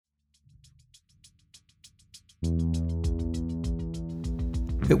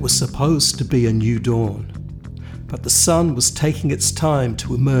It was supposed to be a new dawn, but the sun was taking its time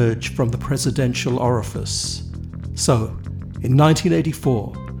to emerge from the presidential orifice. So, in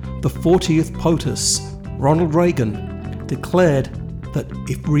 1984, the 40th POTUS, Ronald Reagan, declared that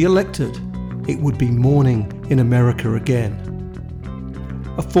if re-elected, it would be morning in America again.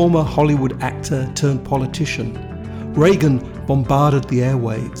 A former Hollywood actor turned politician, Reagan bombarded the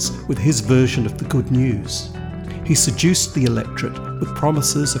airwaves with his version of the good news. He seduced the electorate with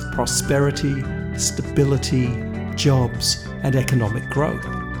promises of prosperity, stability, jobs, and economic growth.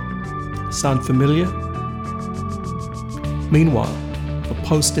 Sound familiar? Meanwhile, the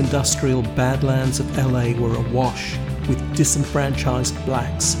post-industrial badlands of LA were awash with disenfranchised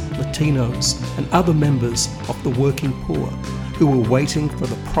blacks, Latinos, and other members of the working poor who were waiting for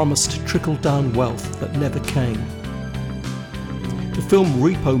the promised trickle-down wealth that never came. The film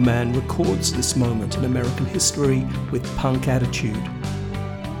Repo Man records this moment in American history with punk attitude.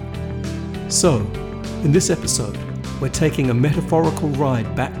 So, in this episode, we're taking a metaphorical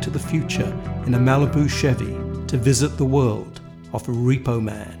ride back to the future in a Malibu Chevy to visit the world of Repo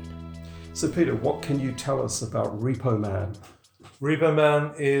Man. So Peter, what can you tell us about Repo Man? Repo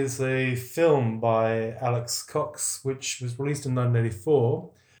Man is a film by Alex Cox, which was released in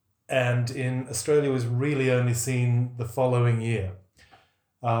 1984, and in Australia was really only seen the following year.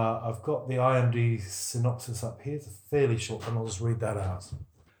 I've got the IMDb synopsis up here. It's a fairly short one. I'll just read that out.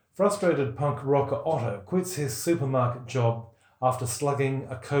 Frustrated punk rocker Otto quits his supermarket job after slugging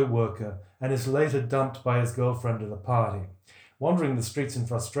a co-worker and is later dumped by his girlfriend at a party. Wandering the streets in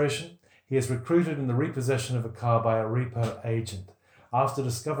frustration, he is recruited in the repossession of a car by a repo agent. After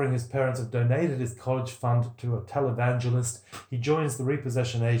discovering his parents have donated his college fund to a televangelist, he joins the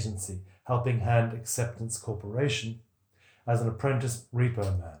repossession agency, Helping Hand Acceptance Corporation, as an apprentice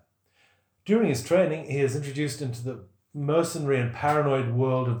repo man. During his training, he is introduced into the mercenary and paranoid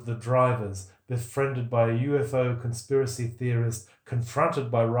world of the drivers, befriended by a UFO conspiracy theorist, confronted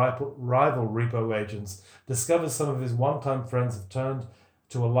by rival repo agents, discovers some of his one-time friends have turned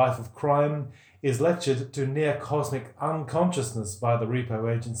to a life of crime, is lectured to near-cosmic unconsciousness by the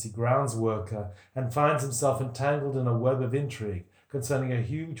repo agency grounds worker, and finds himself entangled in a web of intrigue concerning a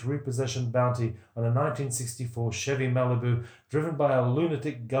huge repossession bounty on a 1964 Chevy Malibu driven by a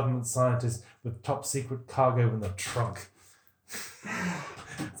lunatic government scientist with top-secret cargo in the trunk.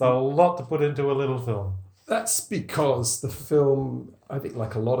 It's a lot to put into a little film. That's because the film, I think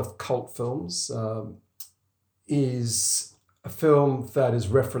like a lot of cult films, is a film that is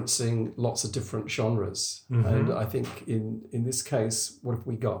referencing lots of different genres. Mm-hmm. And I think in this case, what have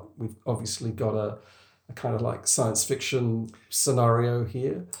we got? We've obviously got a kind of like science fiction scenario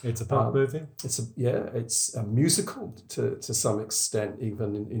here. It's a punk movie. It's a musical to some extent,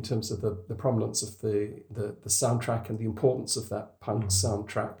 even in terms of the prominence of the soundtrack and the importance of that punk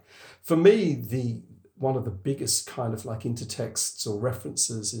soundtrack. For me, one of the biggest kind of like intertexts or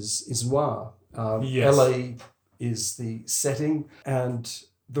references is noir. Yes. LA is the setting, and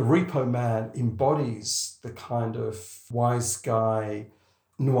the Repo Man embodies the kind of wise guy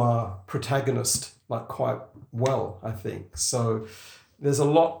noir protagonist like quite well, I think. So there's a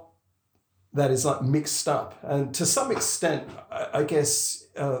lot that is like mixed up, and to some extent, I guess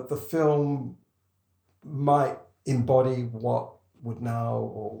the film might embody what would now,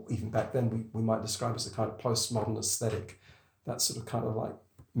 or even back then, we might describe as a kind of postmodern aesthetic, that sort of kind of like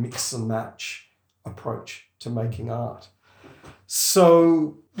mix and match approach to making art.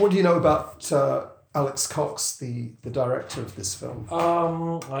 So what do you know about Alex Cox, the director of this film?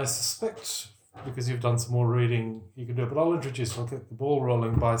 I suspect, because you've done some more reading, you can do it, but I'll introduce, I'll get the ball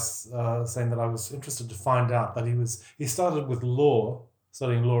rolling by saying that I was interested to find out that he started with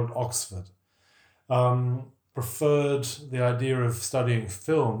studying law at Oxford, preferred the idea of studying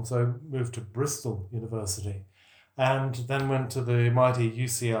film, so moved to Bristol University, and then went to the mighty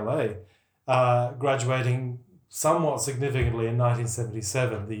UCLA, graduating somewhat significantly in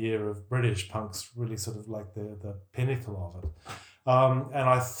 1977, the year of British punks, really sort of like the pinnacle of it. And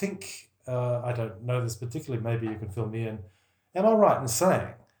I think, I don't know this particularly, maybe you can fill me in. Am I right in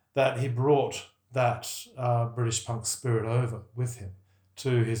saying that he brought that British punk spirit over with him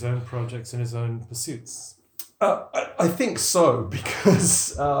to his own projects and his own pursuits? I think so,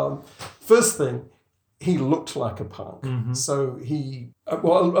 because first thing, he looked like a punk. Mm-hmm. So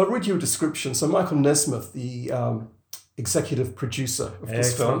I'll read you a description. So Michael Nesmith, the executive producer of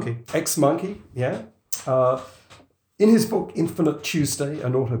this film, ex-Monkey, yeah. In his book, Infinite Tuesday,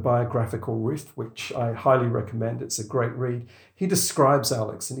 an autobiographical riff, which I highly recommend, it's a great read, he describes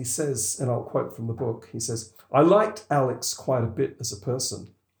Alex, and he says, and I'll quote from the book, he says, "I liked Alex quite a bit as a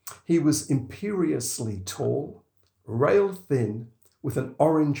person. He was imperiously tall, rail thin, with an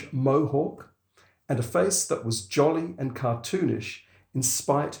orange mohawk and a face that was jolly and cartoonish in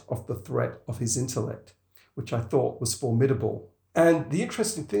spite of the threat of his intellect, which I thought was formidable. And the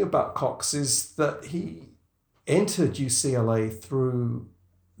interesting thing about Cox is that he entered UCLA through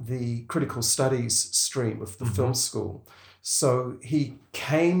the critical studies stream of the film school. So he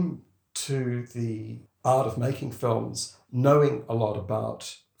came to the art of making films knowing a lot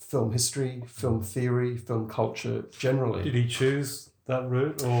about film history, film theory, film culture generally. Did he choose that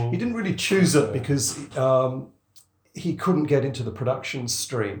route? Or He didn't really choose it because he couldn't get into the production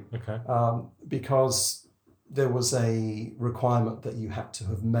stream because there was a requirement that you had to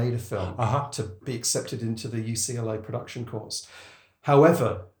have made a film to be accepted into the UCLA production course.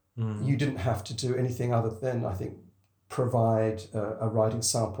 However, you didn't have to do anything other than, I think, provide a writing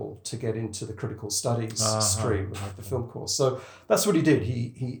sample to get into the critical studies stream of the film course. So that's what he did.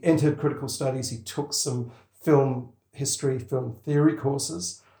 He entered critical studies, he took some film history, film theory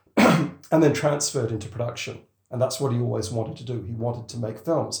courses, and then transferred into production. And that's what he always wanted to do. He wanted to make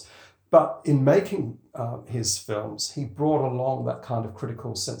films. But in making his films, he brought along that kind of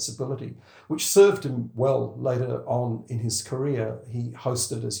critical sensibility, which served him well later on in his career. He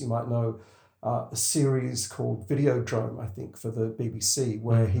hosted, as you might know, a series called Videodrome, I think, for the BBC,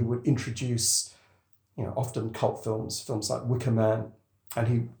 where he would introduce, often cult films like Wicker Man, and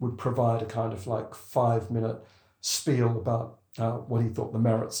he would provide a kind of like 5-minute spiel about what he thought the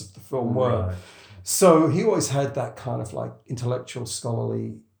merits of the film were. Right. So he always had that kind of like intellectual,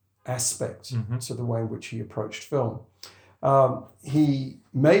 scholarly aspect to the way in which he approached film. He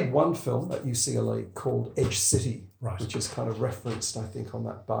made one film at UCLA called Edge City, which is kind of referenced, I think, on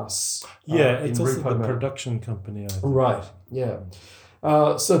that bus. it's in also Repo the Man. production company, I think. Right, yeah.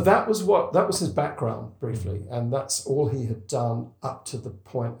 So that was his background briefly, and that's all he had done up to the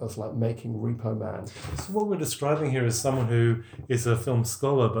point of like making Repo Man. So what we're describing here is someone who is a film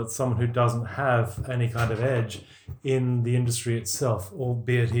scholar, but someone who doesn't have any kind of edge in the industry itself,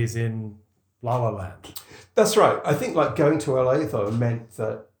 albeit he's in La La Land. That's right. I think like going to LA though meant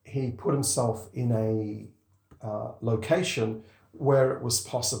that he put himself in a location where it was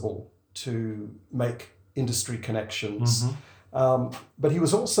possible to make industry connections. But he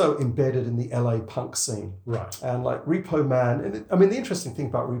was also embedded in the LA punk scene. Right. And like Repo Man, and the interesting thing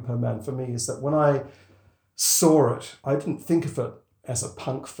about Repo Man for me is that when I saw it, I didn't think of it as a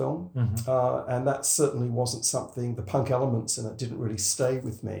punk film. And that certainly wasn't something, the punk elements in it didn't really stay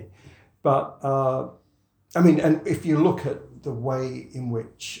with me. But, and if you look at the way in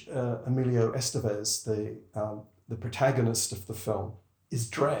which Emilio Estevez, the protagonist of the film, is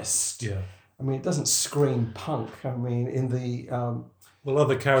dressed. Yeah. I mean, it doesn't scream punk. I mean, in the... Well,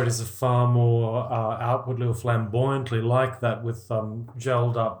 other characters are far more outwardly or flamboyantly like that, with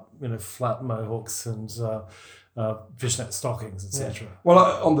gelled up, flat mohawks and fishnet stockings, etc. Yeah. Well,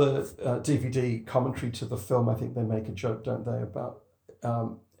 on the DVD commentary to the film, I think they make a joke, don't they, about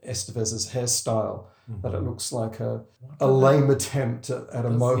Estevez's hairstyle, that it looks like a lame attempt at a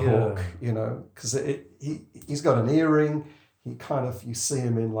mohawk, because he's got an earring. He kind of, you see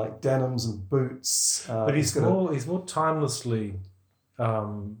him in like denims and boots. But he's more timelessly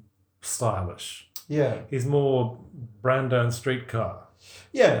stylish. Yeah. He's more Brando and Streetcar.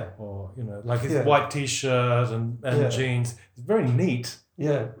 Yeah. Or, like his white T-shirt and jeans. It's very neat.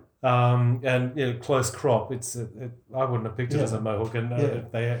 Yeah. And close crop. I wouldn't have picked it as a mohawk, and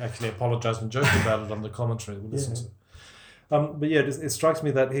they actually apologized and joked about it on the commentary we listened to. But yeah, it strikes me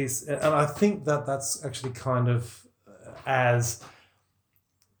that and I think that that's actually kind of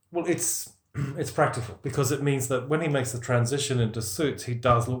it's practical, because it means that when he makes the transition into suits, he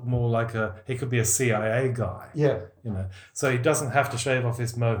does look more like he could be a CIA guy. Yeah. So he doesn't have to shave off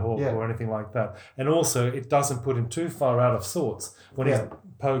his mohawk or anything like that. And also, it doesn't put him too far out of sorts when he's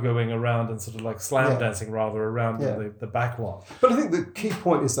pogoing around and sort of like slam dancing rather around the back lot. But I think the key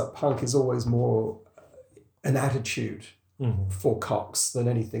point is that punk is always more an attitude for Cox than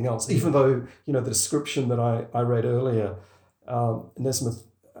anything else. Even though, the description that I read earlier, Nesmith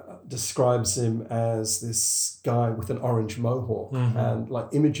describes him as this guy with an orange mohawk, and like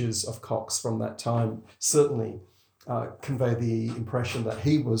images of Cox from that time certainly convey the impression that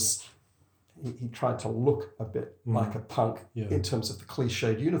he tried to look a bit like a punk in terms of the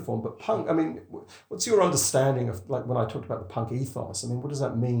cliched uniform. But punk, what's your understanding of, like, when I talked about the punk ethos? What does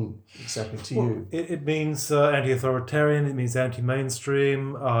that mean exactly to you? It means anti-authoritarian, it means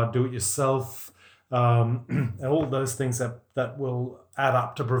anti-mainstream, do-it-yourself, and all those things that will add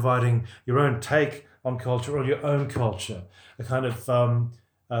up to providing your own take on culture, or your own culture, a kind of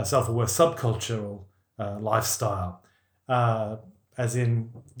self-aware subcultural lifestyle. as in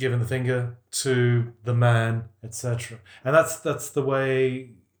giving the finger to the man, etc. And that's the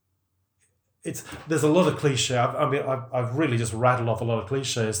way. There's a lot of cliche. I've really just rattled off a lot of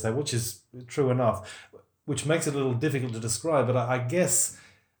cliches there, which is true enough, which makes it a little difficult to describe. But I guess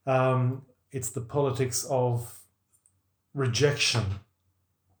it's the politics of rejection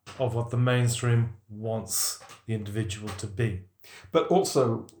of what the mainstream wants the individual to be. But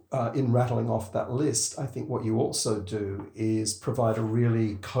also, in rattling off that list, I think what you also do is provide a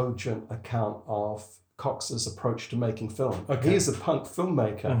really cogent account of Cox's approach to making film. Okay. He is a punk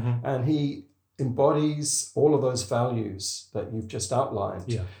filmmaker, and he embodies all of those values that you've just outlined.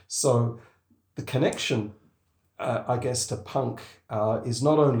 Yeah. So the connection, I guess, to punk is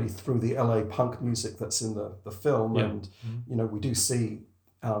not only through the LA punk music that's in the film, and we do see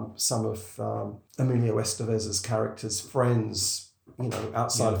some of Emilio Estevez's characters' friends,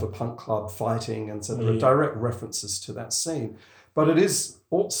 outside of a punk club fighting, and so there are direct references to that scene. But it is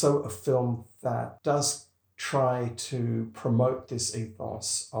also a film that does try to promote this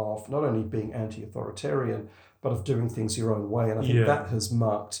ethos of not only being anti-authoritarian, but of doing things your own way. And I think that has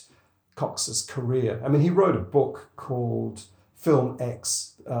marked Cox's career. I mean, he wrote a book called Film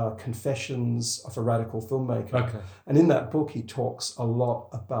X, Confessions of a Radical Filmmaker. Okay. And in that book, he talks a lot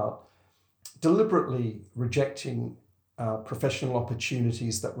about deliberately rejecting professional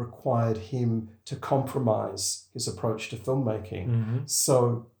opportunities that required him to compromise his approach to filmmaking.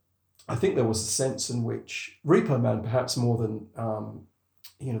 So I think there was a sense in which Repo Man, perhaps more than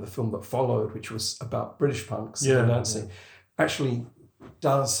the film that followed, which was about British punks and dancing, actually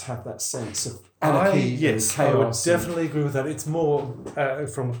does have that sense of anarchy and chaos. I would definitely agree with that. It's more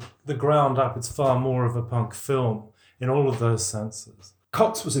from the ground up. It's far more of a punk film in all of those senses.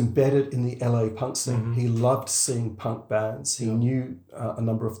 Cox was embedded in the LA punk scene. He loved seeing punk bands. He knew a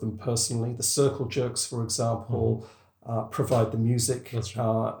number of them personally. The Circle Jerks, for example, provide the music. That's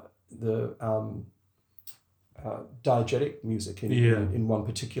right. The diegetic music in one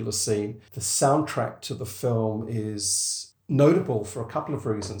particular scene. The soundtrack to the film is notable for a couple of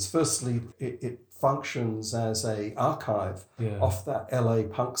reasons. Firstly, it functions as an archive of that LA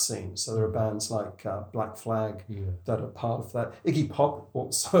punk scene. So there are bands like Black Flag that are part of that. Iggy Pop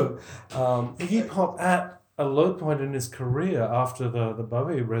also. Iggy Pop at a low point in his career after the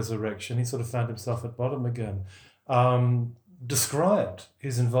Bowie resurrection, he sort of found himself at bottom again. Described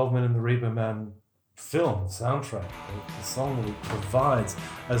his involvement in the Repo Man film soundtrack, the song that he provides,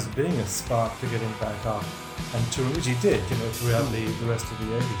 as being a spark to get him back up and touring, which he did, throughout the rest of the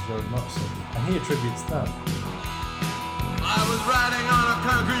 80s, very much so. And he attributes that. I was riding on a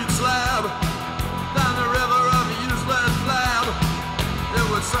concrete slab down the river of a useless flab. It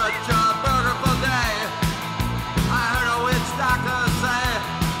was such a beautiful day. I heard a witch doctor say,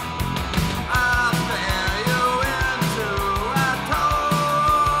 I'll stare you into a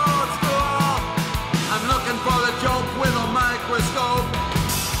toadstool. I'm looking for the joke with a microscope.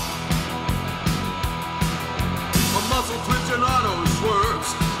 A muscle twitching auto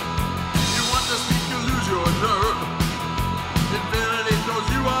swerves. You want to speak, you lose your nerve. Infinity throws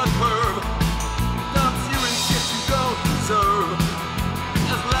you on curve. Dumps you in shit you don't deserve.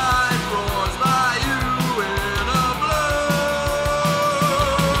 As life roars by you in a blur.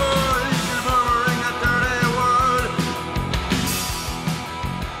 You're murmuring a dirty word.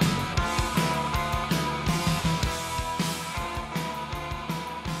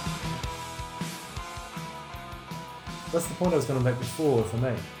 That's the point I was going to make before for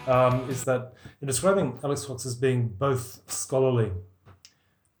me, is that in describing Alex Cox as being both scholarly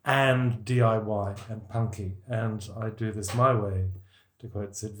and DIY and punky, and I do this my way, to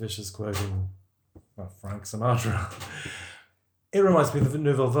quote Sid Vicious quoting Frank Sinatra, it reminds me of the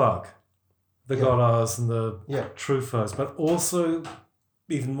Nouvelle Vague, the Godards and the Truffauts, but also,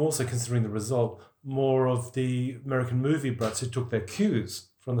 even more so considering the result, more of the American movie brats who took their cues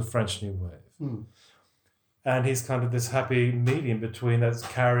from the French New Wave. And he's kind of this happy medium between that's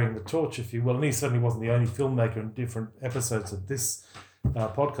carrying the torch, if you will. And he certainly wasn't the only filmmaker, in different episodes of this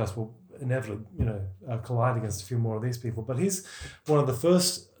podcast will inevitably, collide against a few more of these people. But he's one of the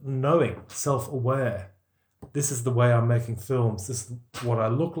first knowing, self-aware, this is the way I'm making films. This is what I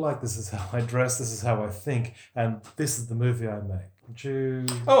look like. This is how I dress. This is how I think. And this is the movie I make. Would you...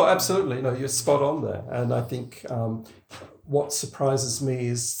 Oh, absolutely. No, you're spot on there. And I think what surprises me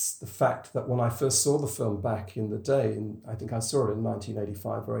is the fact that when I first saw the film back in the day, and I think I saw it in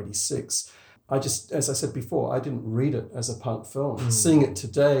 1985 or 86, I just, as I said before, I didn't read it as a punk film. Seeing it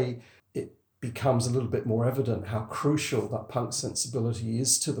today, it becomes a little bit more evident how crucial that punk sensibility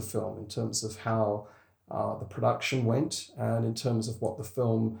is to the film in terms of how the production went and in terms of what the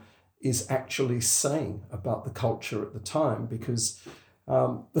film is actually saying about the culture at the time, because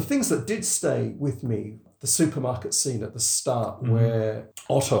the things that did stay with me, the supermarket scene at the start where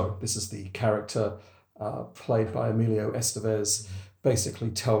Otto, this is the character played by Emilio Estevez, basically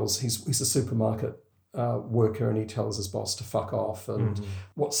tells, he's a supermarket worker and he tells his boss to fuck off. And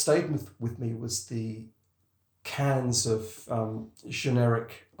what stayed with me was the cans of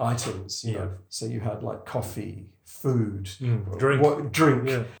generic items, you know. So you had like coffee, food, drink.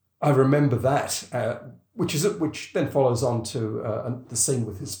 Yeah. I remember that, which then follows on to the scene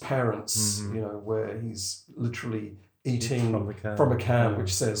with his parents, you know, where he's literally eating from a can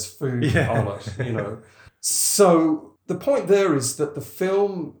which says food on it, you know. So the point there is that the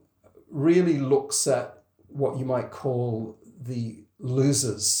film really looks at what you might call the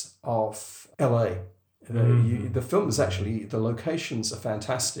losers of LA. The film is actually, the locations are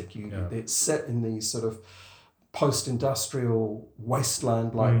fantastic. It's set in these sort of post-industrial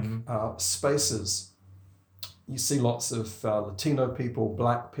wasteland-like spaces. You see lots of Latino people,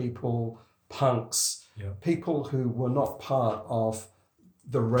 black people, punks, people who were not part of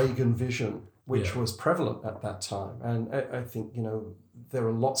the Reagan vision, which was prevalent at that time. And I think, you know, there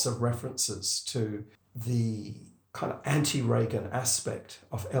are lots of references to the kind of anti-Reagan aspect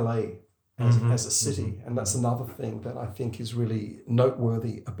of LA as a city. And that's another thing that I think is really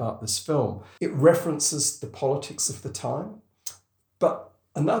noteworthy about this film. It references the politics of the time. But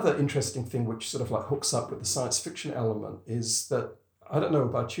another interesting thing which sort of like hooks up with the science fiction element is that, I don't know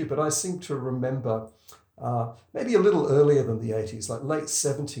about you, but I seem to remember maybe a little earlier than the 80s, like late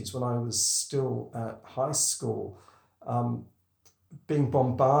 70s, when I was still at high school, being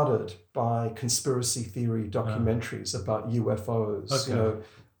bombarded by conspiracy theory documentaries about UFOs. You know,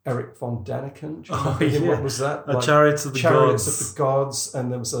 Eric von Daniken. Do you remember him? What was that? Like, Chariots of the Gods.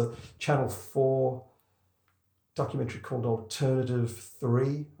 And there was a Channel 4 documentary called Alternative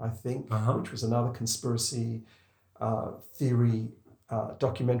 3, I think, which was another conspiracy theory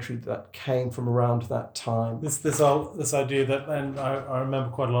documentary that came from around that time. This idea that, and I remember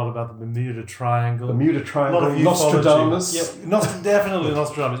quite a lot about the Bermuda Triangle. Bermuda Triangle, Nostradamus. Yeah, definitely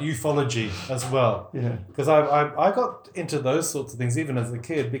Nostradamus. Ufology as well. Yeah. Because I got into those sorts of things even as a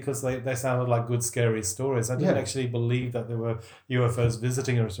kid because they sounded like good, scary stories. I didn't actually believe that there were UFOs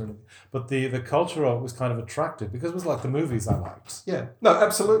visiting us or anything. But the culture of it was kind of attractive because it was like the movies I liked. Yeah. No,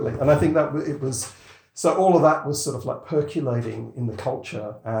 absolutely. And I think that it was... So all of that was sort of like percolating in the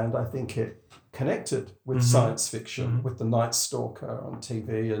culture, and I think it connected with science fiction, with The Night Stalker on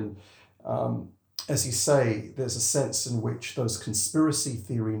TV. And as you say, there's a sense in which those conspiracy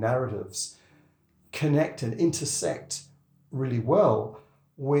theory narratives connect and intersect really well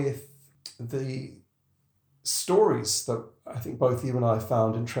with the stories that I think both you and I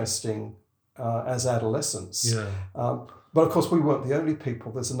found interesting as adolescents. Yeah. But of course, we weren't the only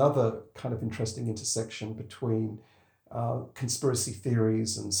people. There's another kind of interesting intersection between conspiracy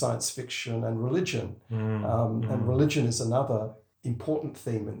theories and science fiction and religion. And religion is another important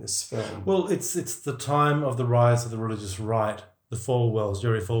theme in this film. Well, it's the time of the rise of the religious right, the Falwells,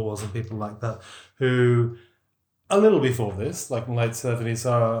 Jerry Falwells and people like that, who a little before this, like in the late 70s,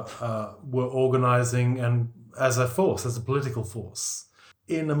 were organising and as a political force,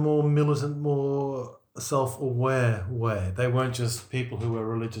 in a more militant, more self-aware way. They weren't just people who were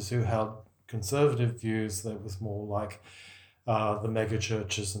religious who held conservative views. That was more like the mega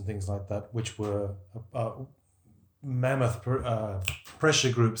churches and things like that, which were mammoth pressure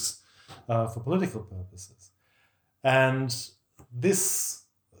groups for political purposes. And this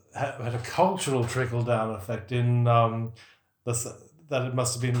had a cultural trickle-down effect in that it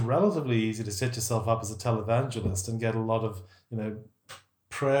must have been relatively easy to set yourself up as a televangelist and get a lot of,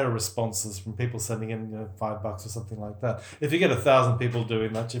 prayer responses from people sending in, $5 or something like that. If you get 1,000 people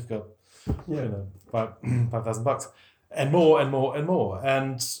doing that, you've got, $5,000 and more and more and more.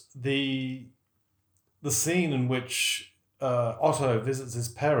 And the scene in which Otto visits his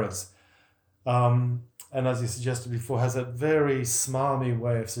parents, and as you suggested before, has that very smarmy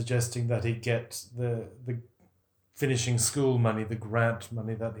way of suggesting that he get the finishing school money, the grant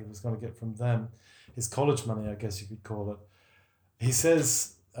money that he was going to get from them, his college money, I guess you could call it. He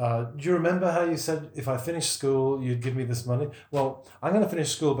says, do you remember how you said, if I finish school, you'd give me this money? Well, I'm going to finish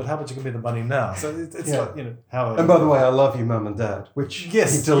school, but how about you give me the money now? So it's like, how... And by the way, I love you, Mum and Dad, which he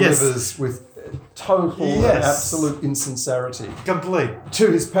delivers with total and absolute insincerity. Complete.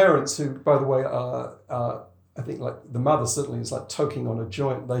 To his parents, who, by the way, are I think like the mother certainly is like toking on a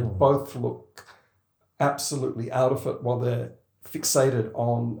joint. They both look absolutely out of it while they're fixated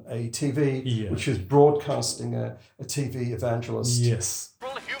on a TV, which is broadcasting a TV evangelist. Yes.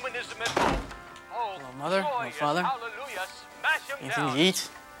 Hello, Mother. Hello, Father. Anything to eat?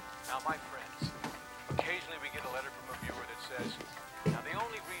 Now, my friends, occasionally we get a letter from a viewer that says, now the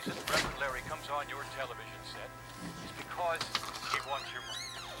only reason Reverend Larry comes on your television set is because he wants your money.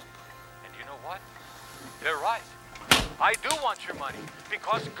 And you know what? They're right. I do want your money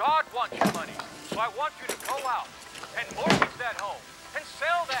because God wants your money. So I want you to go out and mortgage that home and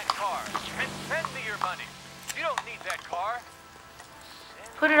sell that car and send me your money. You don't need that car.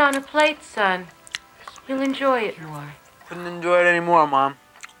 Put it on a plate, son. You'll enjoy it more. Couldn't enjoy it anymore, Mom.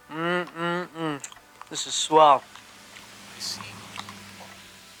 This is swell. I see.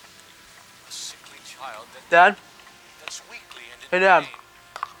 A sickly child Dad? that's weakly and Hey, Dad.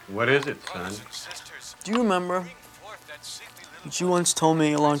 What is it, son? brothers and sisters, Do you remember bring forth that sickly little that you once told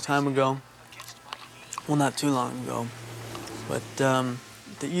me a long time ago? against my heel. Well, not too long ago. But,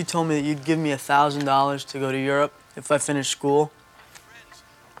 that you told me that you'd give me $1,000 to go to Europe if I finished school.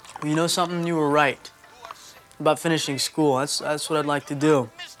 Well, you know something? You were right about finishing school. That's what I'd like to do.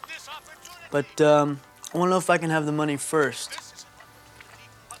 But, I want to know if I can have the money first.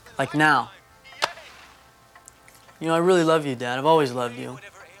 Like now. You know, I really love you, Dad. I've always loved you.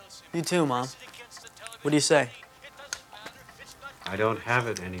 You too, Mom. What do you say? I don't have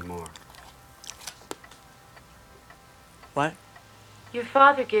it anymore. What? Your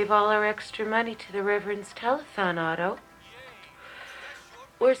father gave all our extra money to the Reverend's telethon, Otto.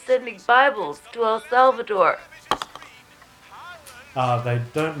 We're sending Bibles to El Salvador. They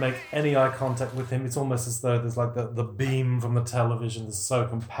don't make any eye contact with him. It's almost as though there's like the beam from the television is so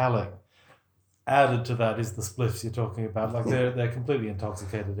compelling. Added to that is the spliffs you're talking about. Like they're completely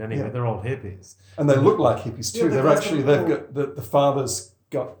intoxicated anyway. Yeah. They're old hippies. And they look like hippies too. Yeah, They've got the father's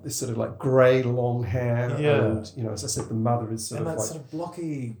got this sort of like grey long hair. Yeah. And, you know, as I said, the mother is sort And of that like, sort of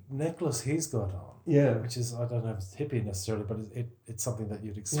blocky necklace he's got on. yeah. Which is, I don't know if it's hippie necessarily, but it's something that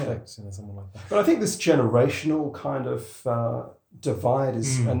you'd expect, you know, someone like that. But I think this generational kind of divide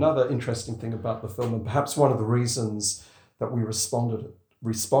is another interesting thing about the film, and perhaps one of the reasons that we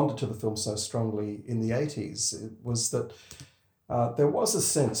responded to the film so strongly in the 80s. It was that there was a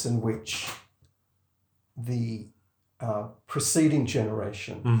sense in which the preceding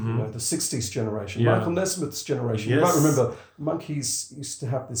generation, you know, the 60s generation, Yeah. Michael Nesmith's generation. Yes. You might remember Monkees used to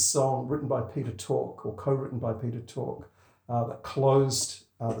have this song written by Peter Tork, or co-written by Peter Tork, that closed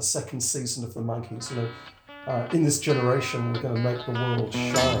the second season of the Monkees. You know, in this generation, we're going to make the world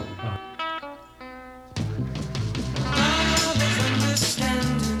shine.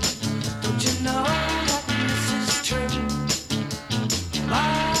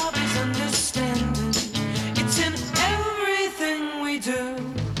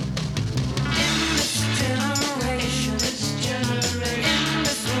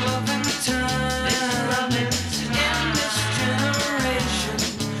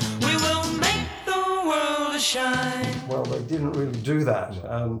 Well, they didn't really do that.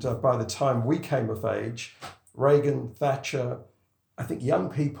 And by the time we came of age, Reagan, Thatcher, I think young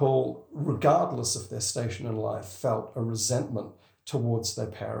people, regardless of their station in life, felt a resentment towards their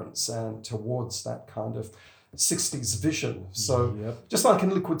parents and towards that kind of 60s vision. So just like in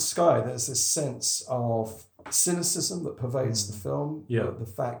Liquid Sky, there's this sense of cynicism that pervades the film. Yeah. The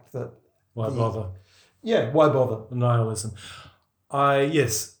fact that... Why bother? Yeah, why bother? Nihilism.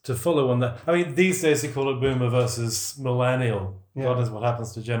 Yes, to follow on that. I mean, these days they call it boomer versus millennial. Yeah. God knows what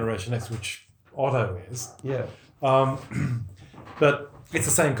happens to Generation X, which Otto is. Yeah, But it's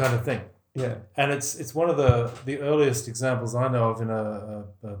the same kind of thing. yeah. And it's one of the earliest examples I know of in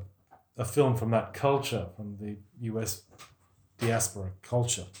a film from that culture, from the US diaspora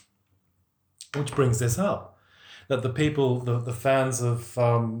culture, which brings this up. That the people, the fans of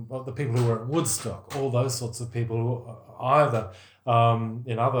the people who were at Woodstock, all those sorts of people who either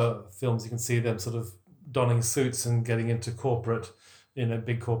in other films you can see them sort of donning suits and getting into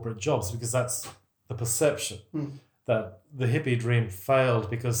big corporate jobs, because that's the perception that the hippie dream failed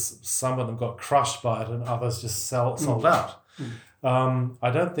because some of them got crushed by it and others just sold out.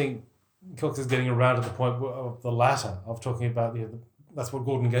 I don't think Cox is getting around to the point of the latter, of talking about, you know, that's what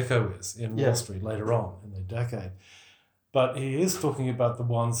Gordon Gekko is in Wall Street later on in the decade. But he is talking about the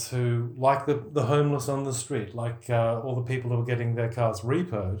ones who, like the homeless on the street, like all the people who are getting their cars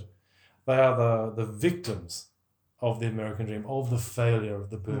repoed, they are the victims of the American dream, of the failure of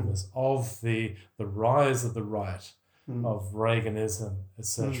the boomers, of the rise of the right, of Reaganism,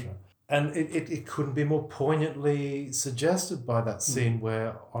 etc. And it couldn't be more poignantly suggested by that scene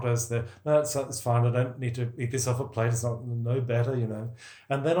where Otto's there. No, it's fine. I don't need to eat this off a plate. It's not no better, you know.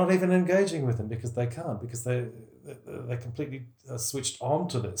 And they're not even engaging with him because they can't, because they're completely switched on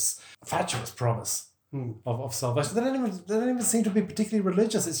to this fatuous promise of salvation. They don't even seem to be particularly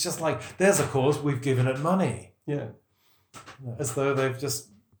religious. It's just like, there's a cause, we've given it money. Yeah. As though they've just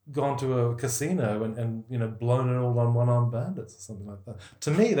gone to a casino and you know, blown it all on one-armed bandits or something like that.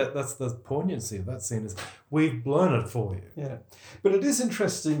 To me, that's the poignancy of that scene is, we've blown it for you. Yeah. But it is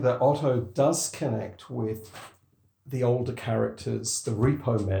interesting that Otto does connect with the older characters, the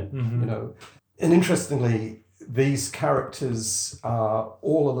Repo Men, you know. And interestingly, these characters are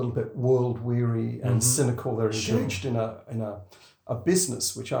all a little bit world-weary and cynical. They're engaged in a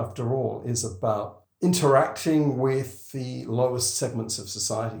business, which after all is about interacting with the lowest segments of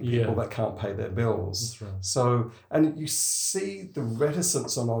society, people that can't pay their bills. That's right. So, and you see the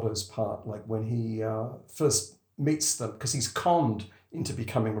reticence on Otto's part, like when he first meets them, because he's conned into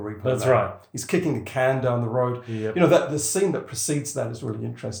becoming a repo That's man. right. He's kicking a can down the road. Yep. You know, that the scene that precedes that is really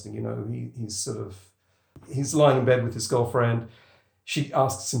interesting. You know, he's lying in bed with his girlfriend. She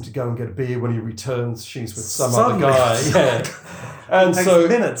asks him to go and get a beer. When he returns, she's with some other guy. Yeah. And Takes so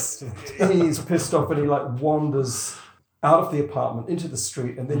minutes. he's pissed off and he like wanders out of the apartment into the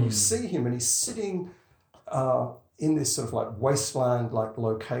street, and then you see him and he's sitting in this sort of like wasteland like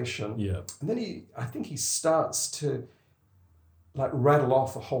location. Yeah. And then I think he starts to like rattle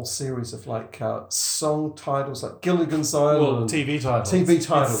off a whole series of like song titles like Gilligan's Island. Well, TV titles. TV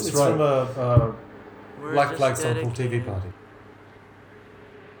titles, It's right. from a We're Black just Flag song called dedicated TV Party.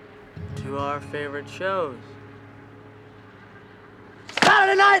 to our favorite shows.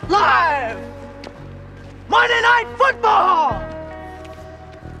 Saturday Night Live! Monday Night Football!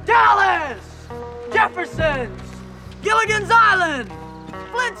 Dallas! Jeffersons! Gilligan's Island!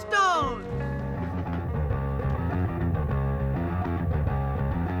 Flintstones!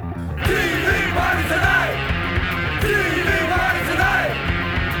 TV party tonight! TV party tonight!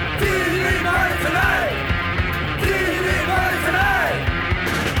 TV party tonight! TV party tonight!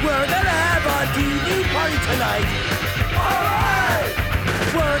 We're gonna have a TV party tonight! Alright!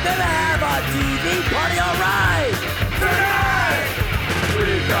 We're gonna have a TV party, alright! Tonight!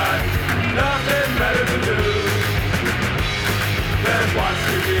 We've got nothing better to do than watch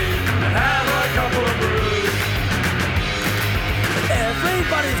TV and have a couple of brews.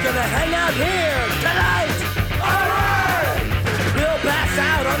 Everybody's gonna hang out here tonight! Alright! We'll pass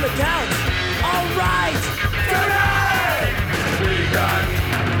out on the couch! Alright! Tonight! We got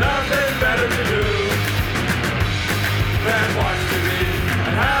nothing better to do than watch TV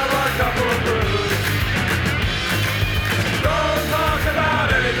and have a couple of brews. Don't talk about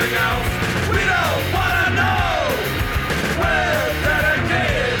anything else. We don't wanna know. We're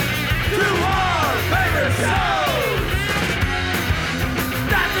dedicated to our favorite shows.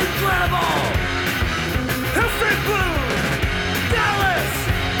 That's incredible! History Blues! Dallas!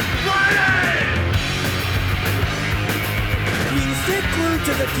 Friday! We sit glued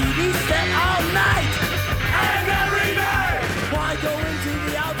to the TV set all night! And every night! Why go into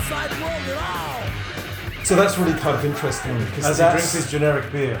the outside world at all? So that's really kind of interesting because As he drinks his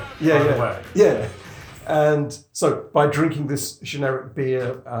generic beer, by the way. Yeah. And so by drinking this generic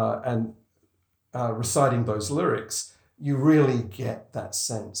beer and reciting those lyrics, you really get that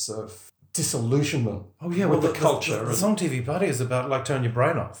sense of disillusionment Oh yeah, with well the culture. The song TV Party is about like turn your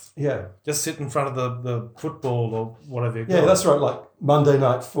brain off. Yeah. Just sit in front of the football or whatever you call Yeah, it. that's right. Like Monday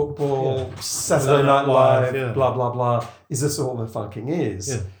Night Football, Yeah. Saturday Night Live, yeah. blah, blah, blah. Is this all there fucking is?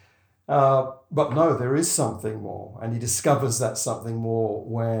 Yeah. But no, there is something more. And he discovers that something more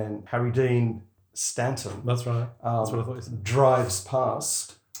when Harry Dean Stanton That's right. That's what I thought you said. drives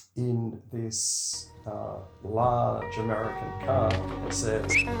past in this large American car that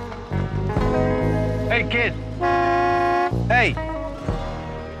says, Hey, kid. Hey.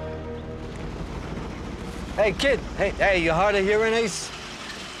 Hey, kid. Hey, you hard of hearing, Ace?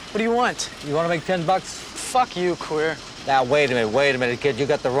 What do you want? You want to make $10? Fuck you, queer. Now, wait a minute, kid. You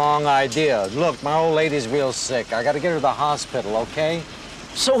got the wrong idea. Look, my old lady's real sick. I got to get her to the hospital, okay?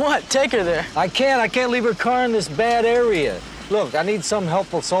 So what? Take her there. I can't leave her car in this bad area. Look, I need some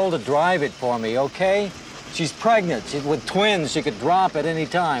helpful soul to drive it for me, okay? She's pregnant. With twins. She could drop at any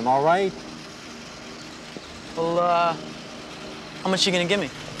time, all right? Well, how much you gonna give me?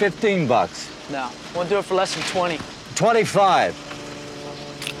 $15. No, won't do it for less than 20. 25.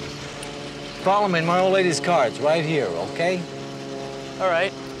 Follow me in my old lady's car. It's right here, okay? All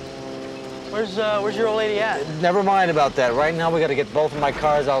right. Where's your old lady at? Never mind about that. Right now, we got to get both of my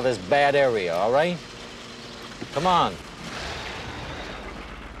cars out of this bad area, all right? Come on.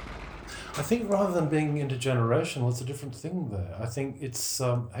 I think rather than being intergenerational, it's a different thing there. I think it's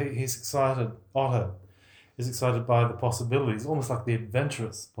he's excited. Otto is excited by the possibilities, almost like the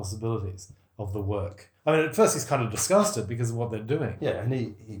adventurous possibilities of the work. I mean, at first he's kind of disgusted because of what they're doing. yeah, and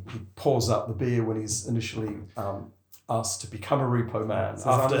he pours up the beer when he's initially asked to become a repo man Says,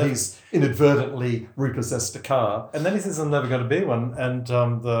 after "I'm he's inadvertently repossessed a car. And then he says, I'm never going to be one. And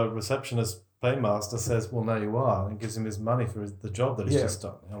the receptionist paymaster says, well, no, you are. And gives him his money for the job that he's Yeah. just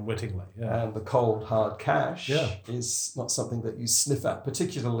done, unwittingly. Yeah. And the cold, hard cash Yeah. is not something that you sniff at,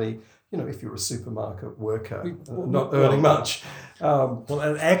 particularly, if you're a supermarket worker, Well, not well, earning much. Well,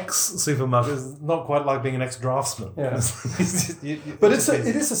 an ex-supermarket is not quite like being an ex-draftsman. Yeah. But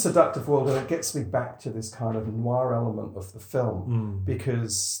it is a seductive world, and it gets me back to this kind of noir element of the film,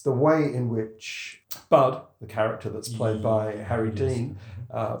 because the way in which Bud, the character that's played by Harry Dean,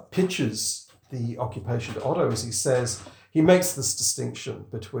 pitches the occupation to Otto, as he says, he makes this distinction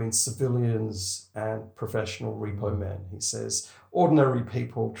between civilians and professional repo men. He says, ordinary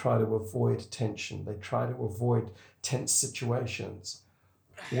people try to avoid tension. They try to avoid tense situations.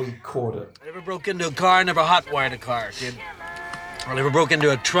 We caught it. I never broke into a car, never hotwired a car, kid. I never broke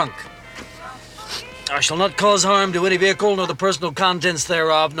into a trunk. I shall not cause harm to any vehicle, nor the personal contents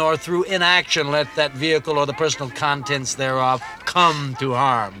thereof, nor through inaction let that vehicle or the personal contents thereof come to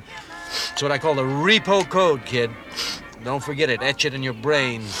harm. It's what I call the repo code, kid. Don't forget it. Etch it in your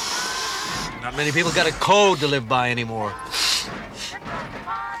brain. Not many people got a code to live by anymore.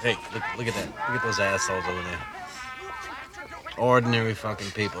 Hey, look at that. Look at those assholes over there. Ordinary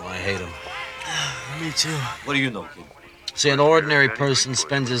fucking people. I hate them. Me too. What do you know, kid? See, an ordinary person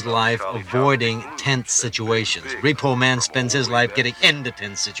spends his life avoiding tense situations. Repo man spends his life getting into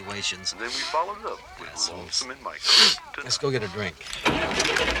tense situations. Then we followed up with Lonesome and Michael. Let's go get a drink.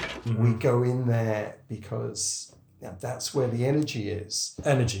 We go in there because that's where the energy is.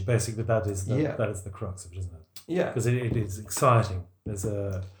 Energy, basically, that is Yeah. the crux of it, isn't it? Yeah. Because it is exciting. There's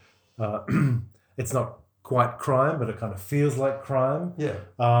it's not quite crime, but it kind of feels like crime. Yeah.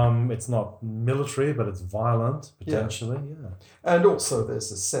 It's not military, but it's violent, potentially. Yeah. And also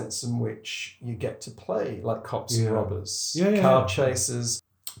there's a sense in which you get to play like cops and robbers, Yeah. car chases.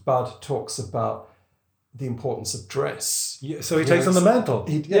 Bud talks about the importance of dress. Yeah, so he takes on the mantle.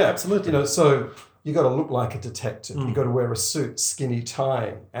 Absolutely. So you got to look like a detective. You got to wear a suit, skinny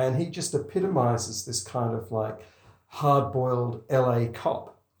tie, and he just epitomizes this kind of like hard-boiled LA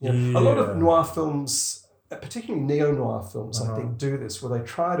cop. A lot of noir films, particularly neo-noir films, I think, do this, where they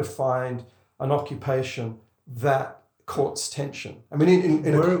try to find an occupation that courts tension. I mean,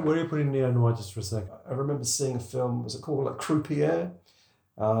 where are you putting neo-noir just for a second? I remember seeing a film, was it called like Croupier?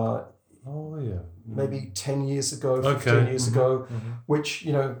 Maybe 10 years ago, 15 years ago, which,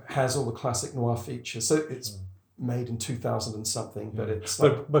 has all the classic noir features. So it's made in 2000 and something, but it's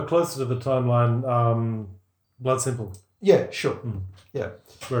but closer to the timeline, Blood Simple. Yeah, sure. Yeah.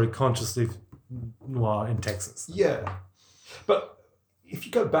 Very consciously noir in Texas. Yeah. But if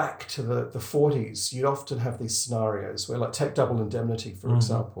you go back to the 40s, you'd often have these scenarios where, like, take Double Indemnity, for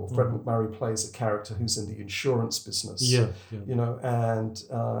example. Fred McMurray plays a character who's in the insurance business, and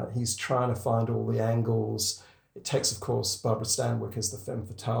he's trying to find all the angles. It takes, of course, Barbara Stanwyck as the femme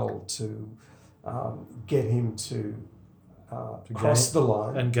fatale to get him to cross the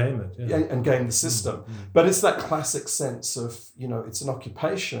line. And game it. And game the system. But it's that classic sense of, it's an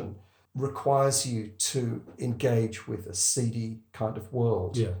occupation requires you to engage with a seedy kind of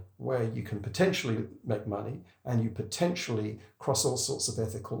world where you can potentially make money and you potentially cross all sorts of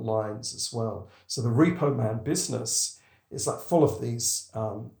ethical lines as well. So the repo man business is like full of these,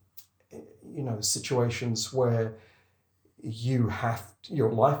 situations where your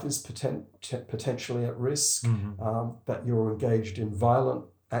life is potentially at risk, that you're engaged in violent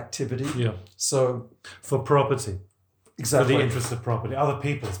activity. Yeah. So for property. Exactly. For the interest of property, other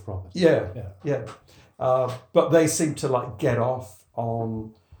people's property. Yeah. But they seem to like get off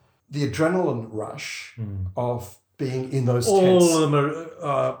on the adrenaline rush of being in those All tents. of them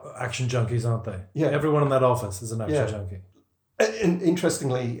are action junkies, aren't they? Yeah. Everyone in that office is an action junkie. And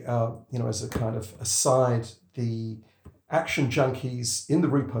interestingly, as a kind of aside, the action junkies in the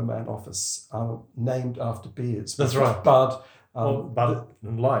Repo Man office are named after beers. That's right. Bud. Bud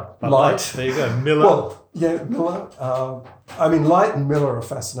and Light. Bud Light. There you go. Miller. Well, Miller. Light and Miller are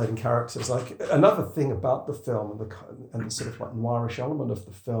fascinating characters. Like, another thing about the film and the sort of like noirish element of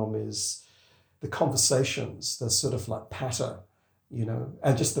the film is the conversations, the sort of like patter,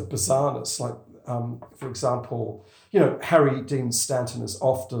 and just the bizarreness. Like, for example, Harry Dean Stanton is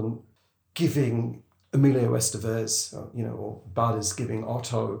often giving Emilio Estevez, or Bud is giving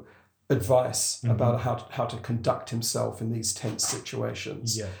Otto advice about how to conduct himself in these tense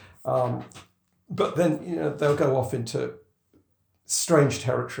situations. Yeah. But then, they'll go off into strange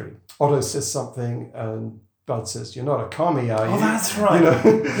territory. Otto says something and Bud says, "You're not a commie, are you?" Oh, that's right.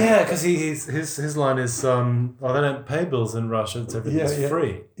 Yeah, because his line is, they don't pay bills in Russia, it's everything's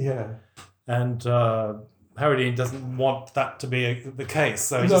free. Yeah. And Harry Dean doesn't want that to be the case.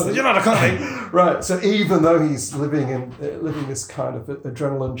 So he's No, just like, you're not a comedy. Right. So even though he's living this kind of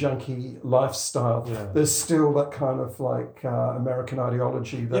adrenaline junkie lifestyle, there's still that kind of like American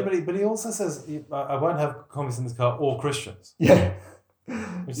ideology. That, Yeah, but he also says, I won't have communists in this car or Christians. Yeah.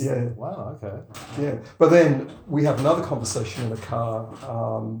 Which is, Yeah. wow, okay. Yeah. But then we have another conversation in the car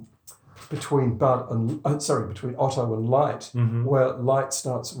between between Otto and Light, where Light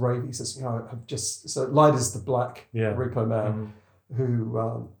starts raving. He says, so Light is the black repo man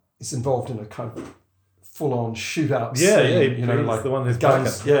who is involved in a kind of full-on shootout scene. He's like the one who's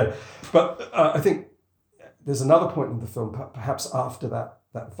guns. black. Yeah. But I think there's another point in the film, perhaps after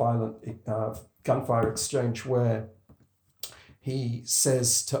that violent gunfire exchange, where he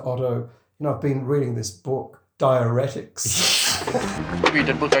says to Otto, I've been reading this book, Diuretics. Read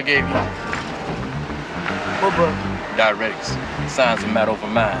the book I gave you. What book? Diuretics. Science of matter over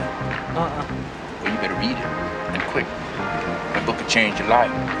mind. Well, you better read it. And quick. That book will change your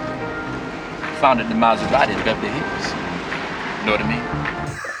life. Founded the Maserati in Beverly Hills. You know what I mean?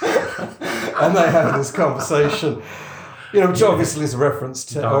 And they have this conversation, which obviously is a reference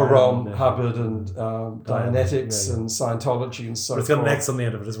to L. Ron Hubbard and Dianetics and Scientology and so forth. But it's got an X on the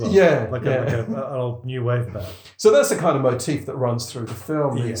end of it as well. Yeah. Like an old new wave band. So that's the kind of motif that runs through the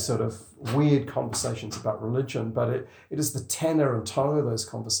film, these sort of weird conversations about religion, but it is the tenor and tone of those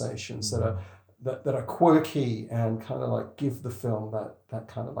conversations that are quirky and kind of like give the film that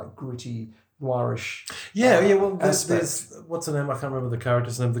kind of like gritty, noirish Well, aspect. there's what's her name? I can't remember the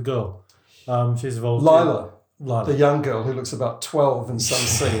character's name. The girl. She's involved. Lila. Lila. The young girl who looks about 12 in some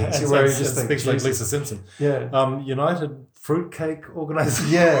scenes. and where so, you just think, speaks like Lisa Simpson. Yeah. United Fruitcake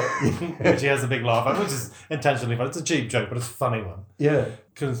Organisation. Yeah. Which he has a big laugh at, which is intentionally fun. It's a cheap joke, but it's a funny one. Yeah.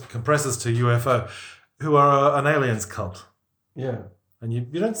 Compresses to UFO, who are an aliens cult. Yeah. And you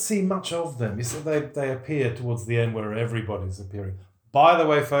don't see much of them. You see they appear towards the end where everybody's appearing. By the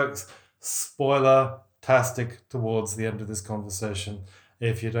way, folks, spoiler-tastic towards the end of this conversation.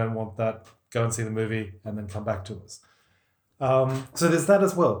 If you don't want that, go and see the movie and then come back to us. So there's that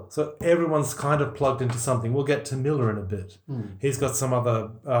as well. So everyone's kind of plugged into something. We'll get to Miller in a bit. He's got some other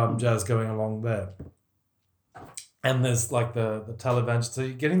jazz going along there. And there's like the Taliban. So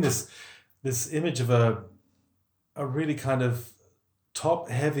you're getting this image of a really kind of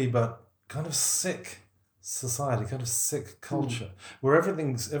top-heavy but kind of sick society, kind of sick culture, where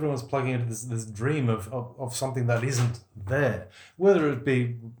everyone's plugging into this dream of something that isn't there, whether it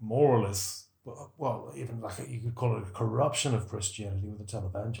be more or less, well, even like you could call it a corruption of Christianity with the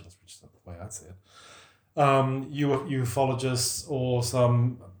televangelists, which is the way I'd see it. Ufologists or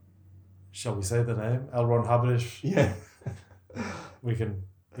some, shall we say the name, L. Ron Hubbardish? Yeah. we can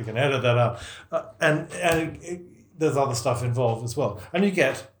edit that out, and there's other stuff involved as well. And you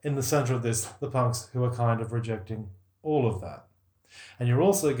get, in the center of this, the punks who are kind of rejecting all of that. And you're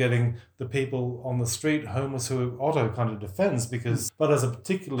also getting the people on the street, homeless, who Otto kind of defends, but has a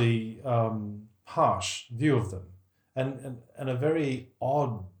particularly harsh view of them. And a very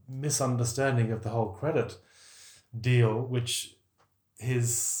odd misunderstanding of the whole credit deal, which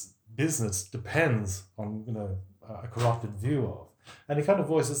his business depends on, a corrupted view of. And he kind of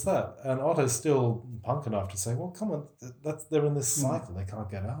voices that. And Otto's still punk enough to say, well, come on, they're in this cycle. They can't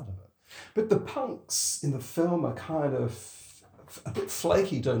get out of it. But the punks in the film are kind of a bit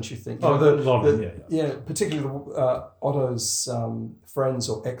flaky, don't you think? Particularly Otto's friends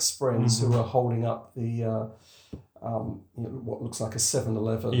or ex-friends who are holding up the what looks like a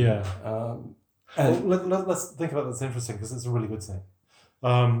 7-Eleven. Yeah. Let's think about that's interesting because it's a really good scene.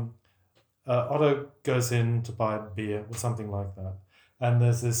 Otto goes in to buy beer or something like that, and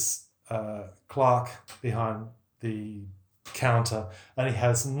there's this clerk behind the counter, and he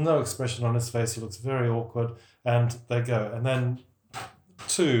has no expression on his face. He looks very awkward, and they go, and then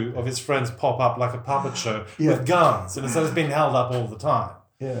two of his friends pop up like a puppet show with guns, and so it's been held up all the time.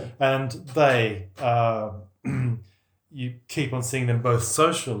 Yeah, and they you keep on seeing them both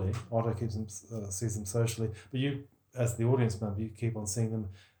socially. Otto sees them socially, but you, as the audience member, you keep on seeing them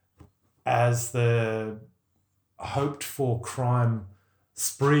as the hoped-for crime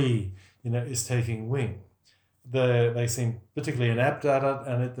spree, is taking wing. They seem particularly inept at it,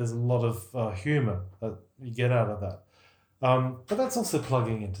 and there's a lot of humour that you get out of that. But that's also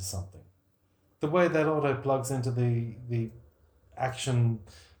plugging into something. The way that Otto plugs into the action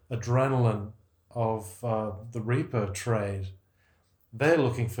adrenaline of the Reaper trade, they're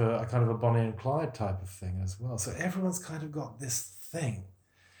looking for a kind of a Bonnie and Clyde type of thing as well. So everyone's kind of got this thing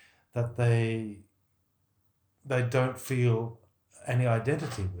that they don't feel any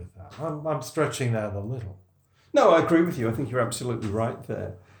identity with that. I'm stretching that a little. No, I agree with you. I think you're absolutely right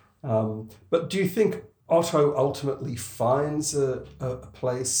there. But do you think Otto ultimately finds a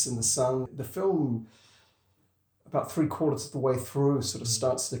place in the sun. The film, about 3/4 of the way through, sort of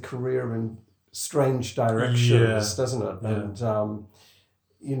starts their career in strange directions, doesn't it?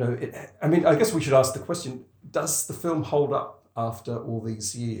 Yeah. And, I guess we should ask the question, does the film hold up after all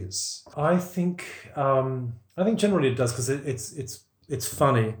these years? I think generally it does, because it's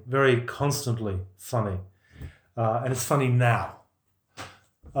funny, very constantly funny, and it's funny now.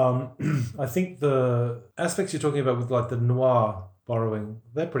 I think the aspects you're talking about with like the noir borrowing,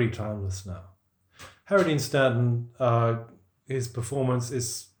 they're pretty timeless now. Harry Dean Stanton, his performance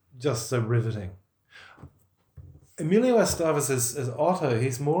is just so riveting. Emilio Estevez as Otto,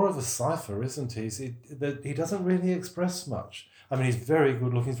 he's more of a cipher, isn't he? He doesn't really express much. I mean, he's very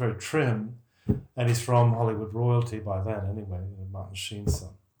good looking, he's very trim, and he's from Hollywood royalty by then anyway, Martin Sheen's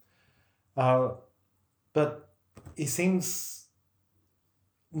son. But he seems,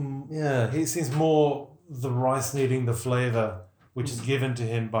 more the rice needing the flavour, which is given to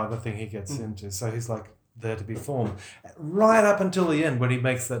him by the thing he gets into. So he's like there to be formed. Right up until the end when he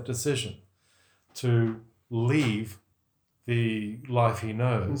makes that decision to leave the life he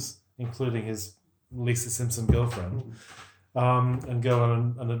knows, including his Lisa Simpson girlfriend, and go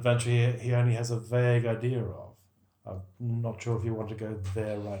on an adventure he only has a vague idea of. I'm not sure if you want to go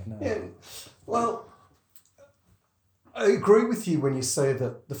there right now. Yeah, well, I agree with you when you say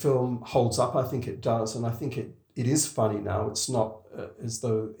that the film holds up. I think it does, and I think it is funny now. It's not as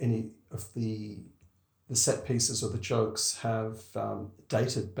though any of the set pieces or the jokes have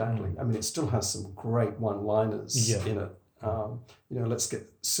dated badly. I mean, it still has some great one-liners in it. Let's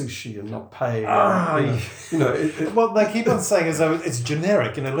get sushi and not pay. Well, they keep on saying as though it's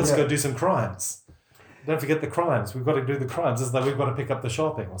generic. Let's go do some crimes. Don't forget the crimes. We've got to do the crimes, as though we've got to pick up the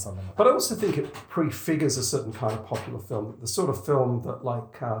shopping or something. But I also think it prefigures a certain kind of popular film, the sort of film that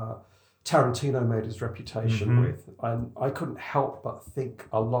Tarantino made his reputation with. And I couldn't help but think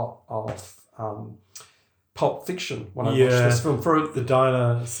a lot of Pulp Fiction when I watched this film. For the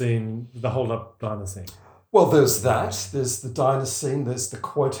diner scene, the hold-up diner scene. Well, there's that. There's the diner scene. There's the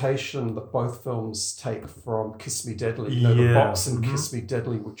quotation that both films take from Kiss Me Deadly. The box in Kiss Me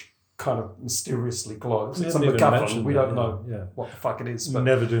Deadly, which kind of mysteriously glows. It's a MacGuffin. We don't know what the fuck it is. But,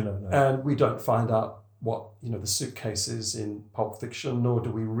 never do know. No. And we don't find out what the suitcase is in Pulp Fiction, nor do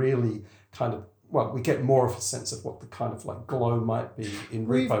we really we get more of a sense of what the kind of glow might be in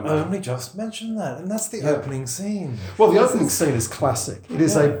Repo Man. We've only just mentioned that, and that's the opening scene. Well, the opening scene is classic. It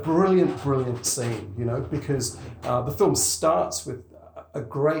is a brilliant, brilliant scene, because the film starts with a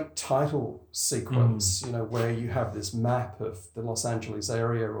great title sequence, where you have this map of the Los Angeles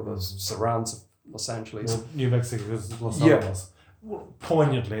area or the surrounds of Los Angeles. Well, New Mexico is Los Alamos.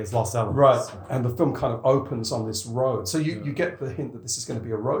 Poignantly, it's Los Alamos. Right, and the film kind of opens on this road. So you get the hint that this is going to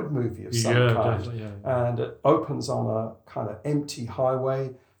be a road movie of some kind. And it opens on a kind of empty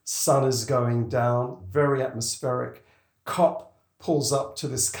highway. Sun is going down, very atmospheric. Cop pulls up to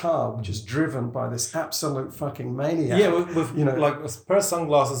this car, which is driven by this absolute fucking maniac. Yeah, with a pair of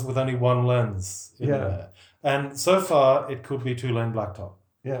sunglasses with only one lens in there. And so far, it could be two-lane blacktop.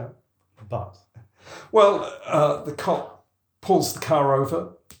 Yeah. But? Well, the cop pulls the car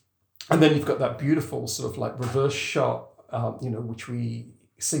over, and then you've got that beautiful sort of reverse shot, which we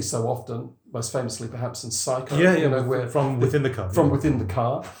see so often, most famously perhaps in Psycho. Where from within the car. From within the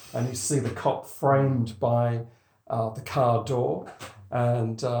car, and you see the cop framed by the car door,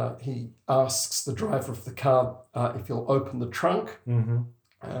 and he asks the driver of the car if he'll open the trunk,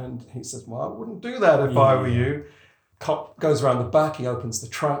 and he says, well, I wouldn't do that if I were you. Cop goes around the back, he opens the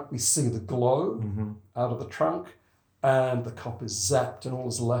trunk, we see the glow out of the trunk, and the cop is zapped, and all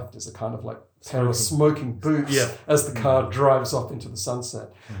that's left is a kind of pair of smoking boots as the car drives off into the sunset.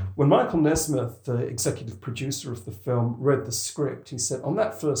 When Michael Nesmith, the executive producer of the film, read the script, he said on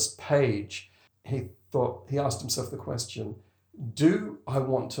that first page, he asked himself the question, do I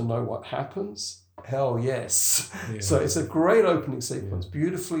want to know what happens? Hell yes. So it's a great opening sequence,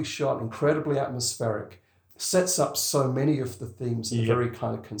 beautifully shot, incredibly atmospheric, sets up so many of the themes in a very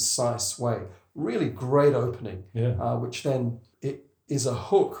kind of concise way. Really great opening, which then it is a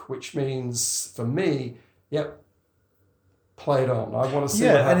hook, which means for me, play it on. I want to see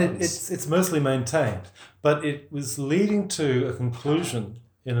what happens. And it's mostly maintained, but it was leading to a conclusion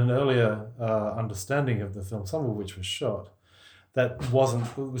in an earlier understanding of the film, some of which was shot, that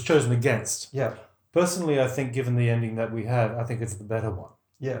was chosen against. Yeah. Personally, I think given the ending that we have, I think it's the better one.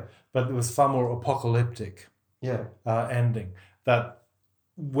 Yeah. But it was far more apocalyptic ending. That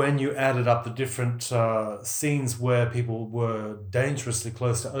when you added up the different scenes where people were dangerously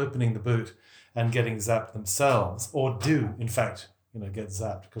close to opening the boot and getting zapped themselves, or do, in fact, get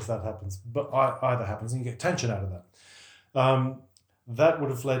zapped, because that happens. But either happens, and you get tension out of that. That would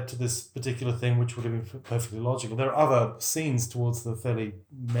have led to this particular thing, which would have been perfectly logical. There are other scenes towards the fairly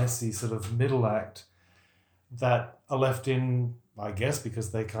messy sort of middle act that are left in, I guess,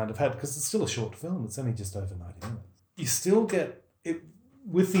 because they kind of had, because it's still a short film. It's only just over 90 minutes. You still get it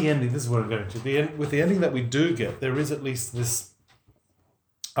with the ending. This is what I'm going to. With the ending that we do get, there is at least this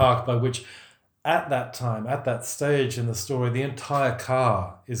arc by which, at that time, at that stage in the story, the entire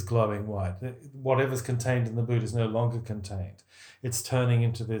car is glowing white. Whatever's contained in the boot is no longer contained. It's turning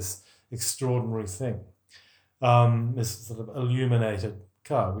into this extraordinary thing. This sort of illuminated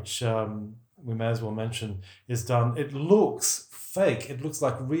car, which we may as well mention is done. It looks fake. It looks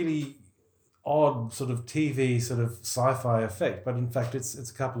like really odd sort of TV sort of sci-fi effect, but in fact it's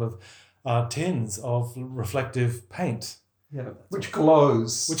a couple of tins of reflective paint. Yeah, which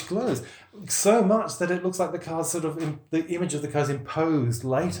glows. Which glows so much that it looks like the car's sort of the image of the car's imposed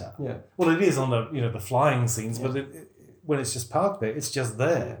later. Yeah. Well, it is on the flying scenes, but when it's just parked there, it's just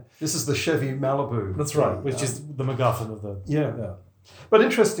there. This is the Chevy Malibu. That's right, which is the MacGuffin of the... Yeah. But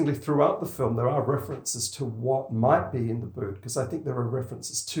interestingly, throughout the film, there are references to what might be in the boot, because I think there are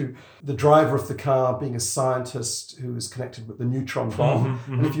references to the driver of the car being a scientist who is connected with the neutron bomb.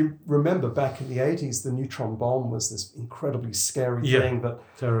 And if you remember, back in the 80s, the neutron bomb was this incredibly scary thing that...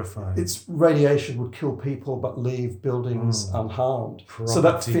 Terrifying. Its radiation would kill people but leave buildings unharmed. So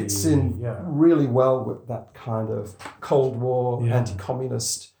that fits in really well with that kind of Cold War,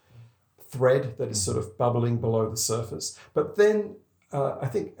 anti-communist thread that is sort of bubbling below the surface. But then... I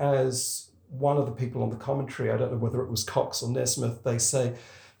think as one of the people on the commentary, I don't know whether it was Cox or Nesmith, they say,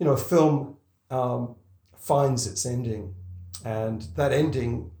 a film finds its ending, and that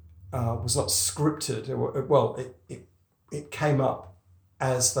ending was not scripted. It came up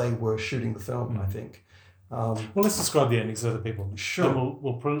as they were shooting the film, I think. Well, let's describe the ending so that people... Sure. And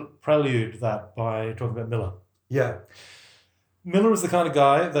we'll prelude that by talking about Miller. Yeah. Miller is the kind of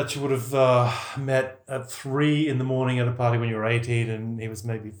guy that you would have met at 3 a.m. at a party when you were 18 and he was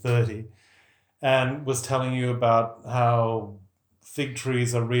maybe 30, and was telling you about how fig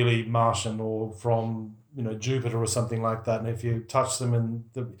trees are really Martian or from Jupiter or something like that, and if you touch them,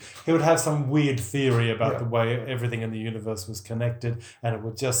 he would have some weird theory about the way everything in the universe was connected, and it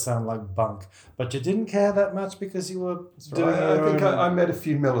would just sound like bunk. But you didn't care that much because you were doing I think I met a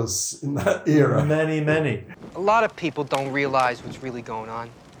few Millers in that era. Many. A lot of people don't realize what's really going on.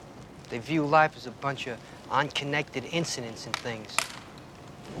 They view life as a bunch of unconnected incidents and things.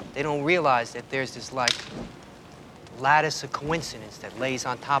 They don't realize that there's this, lattice of coincidence that lays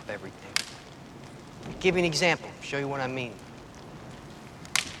on top of everything. I'll give you an example, show you what I mean.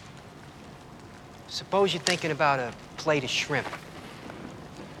 Suppose you're thinking about a plate of shrimp.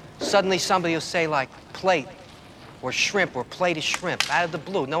 Suddenly somebody will say, plate or shrimp or plate of shrimp, out of the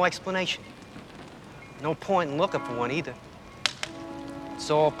blue, no explanation. No point in looking for one either. It's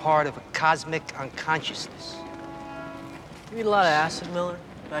all part of a cosmic unconsciousness. You eat a lot of acid, Miller,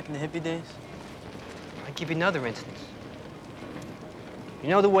 back in the hippie days? I'll give you another instance. You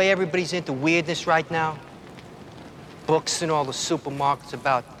know the way everybody's into weirdness right now? Books in all the supermarkets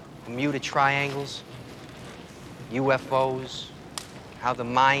about Bermuda Triangles, UFOs, how the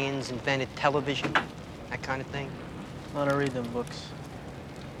Mayans invented television, that kind of thing. I want to read them books.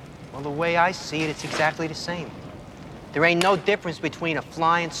 Well, the way I see it, it's exactly the same. There ain't no difference between a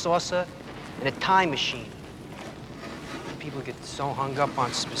flying saucer and a time machine. People get so hung up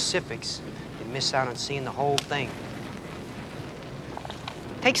on specifics, they miss out on seeing the whole thing.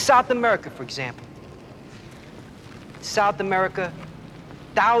 Take South America, for example. In South America,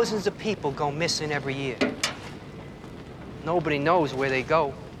 thousands of people go missing every year. Nobody knows where they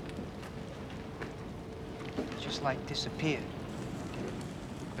go. Just disappear.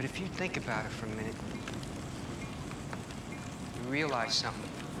 But if you think about it for a minute, you realize something.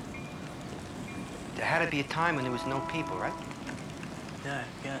 There had to be a time when there was no people, right? Yeah,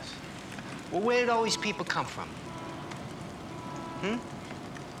 I guess. Well, where did all these people come from?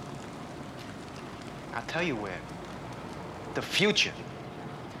 I'll tell you where. The future.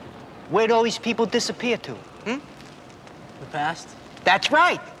 Where'd all these people disappear to? The past? That's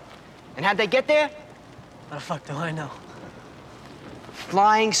right. And how'd they get there? How the fuck do I know?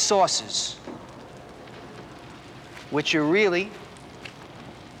 Flying saucers. Which are really...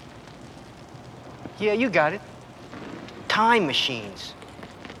 Yeah, you got it. Time machines.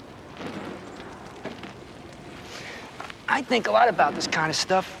 I think a lot about this kind of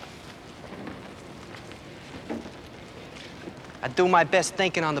stuff. I do my best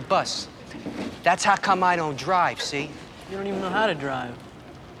thinking on the bus. That's how come I don't drive, see? You don't even know how to drive.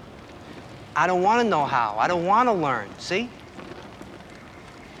 I don't want to know how. I don't want to learn, see?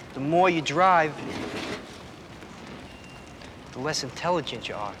 the more you drive, the less intelligent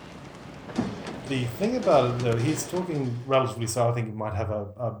you are. The thing about it, though, he's talking relatively slow. I think he might have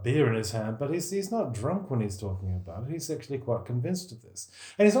a beer in his hand, but he's not drunk when he's talking about it. He's actually quite convinced of this.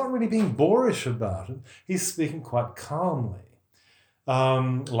 And he's not really being boorish about it. He's speaking quite calmly,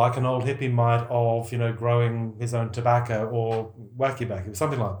 like an old hippie might of, growing his own tobacco or wacky backy,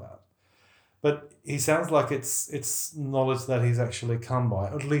 something like that. But he sounds like it's knowledge that he's actually come by,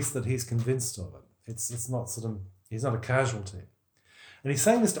 at least that he's convinced of it. It's not he's not a casualty. And he's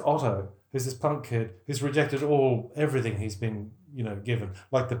saying this to Otto, who's this punk kid who's rejected everything he's been, given,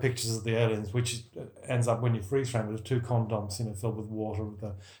 like the pictures of the aliens, which ends up when you freeze frame it with 2 condoms, filled with water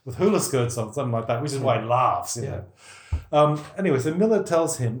with hula skirts on, something like that, which is why he laughs. Anyway, so Miller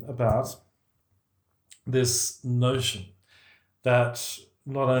tells him about this notion that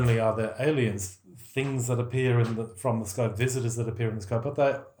not only are there aliens, things that appear from the sky, visitors that appear in the sky, but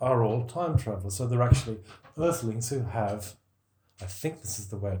they are all time travelers. So they're actually Earthlings who have, I think this is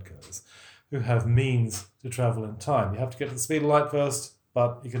the way it goes, who have means to travel in time. You have to get to the speed of light first,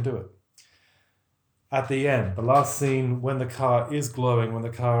 but you can do it. At the end, the last scene, when the car is glowing, when the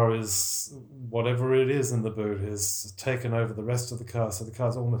car is, whatever it is in the boot, is taken over the rest of the car, so the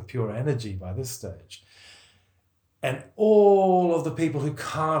car's almost pure energy by this stage. And all of the people who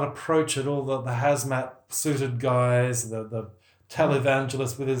can't approach it, all the hazmat-suited guys, the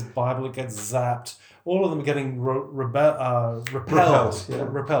televangelist with his Bible that gets zapped, all of them are getting repelled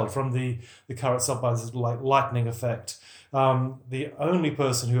from the car itself by this lightning effect. The only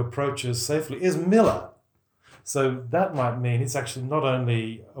person who approaches safely is Miller. So that might mean he's actually not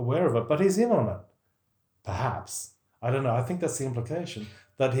only aware of it, but he's in on it. Perhaps. I don't know. I think that's the implication,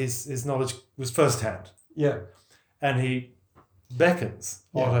 that his knowledge was firsthand. Yeah. And he beckons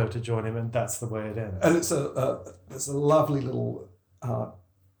Otto to join him, and that's the way it ends. And it's a lovely little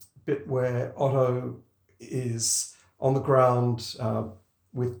bit where Otto is on the ground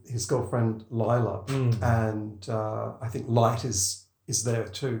with his girlfriend Lila, and I think Light is there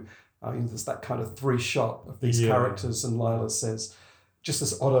too. There's that kind of 3-shot of these characters, and Lila says, just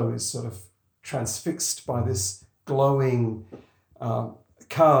as Otto is sort of transfixed by this glowing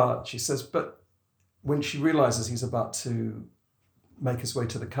car, she says, but when she realizes he's about to make his way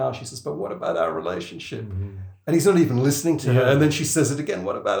to the car, she says, but what about our relationship? Mm-hmm. And he's not even listening to her. And then she says it again,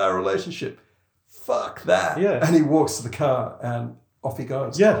 what about our relationship? Fuck that. Yeah. And he walks to the car and off he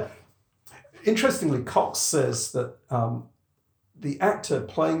goes. Yeah. Interestingly, Cox says that the actor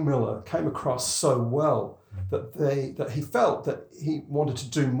playing Miller came across so well that he felt that he wanted to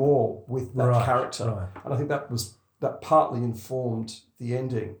do more with that character. Right. And I think that partly informed the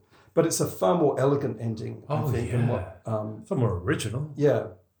ending. But it's a far more elegant ending, I think, than what... far more original. Yeah.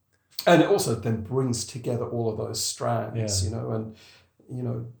 And it also then brings together all of those strands, and,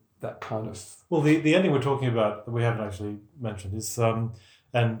 that kind of... Well, the ending we're talking about, that we haven't actually mentioned, is, and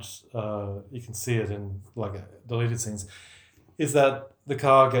you can see it in, deleted scenes, is that the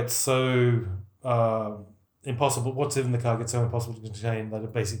car gets so impossible, what's in the car gets so impossible to contain that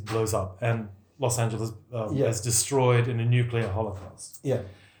it basically blows up, and Los Angeles is destroyed in a nuclear holocaust. Yeah.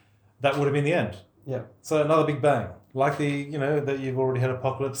 That would have been the end. Yeah. So another big bang. Like that you've already had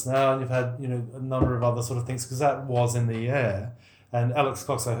Apocalypse Now, and you've had, a number of other sort of things, because that was in the air. And Alex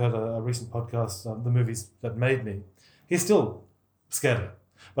Cox, I heard a recent podcast, The Movies That Made Me, he's still scared of it.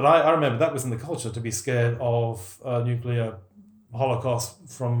 But I remember that was in the culture, to be scared of a nuclear holocaust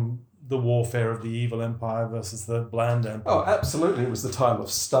from the warfare of the evil empire versus the bland empire. Oh, absolutely. It was the time of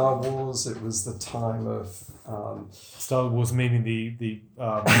Star Wars. It was the time of... Star Wars meaning the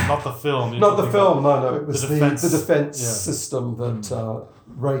not the film. Not the film, no. It was the defense system that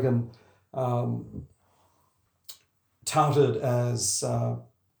Reagan touted as,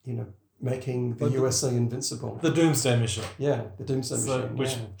 making the USA invincible. The Doomsday Mission. Yeah, the Doomsday Mission.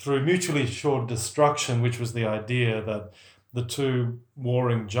 Which, through mutually assured destruction, which was the idea that the two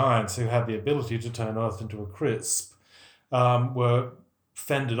warring giants who had the ability to turn Earth into a crisp were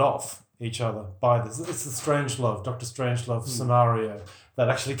fended off each other by this. It's the Strangelove, Dr. Strangelove scenario that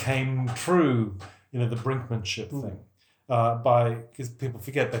actually came true, the brinkmanship thing. Because people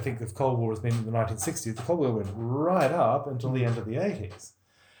forget, they think of Cold War as being in the 1960s. The Cold War went right up until the end of the 80s.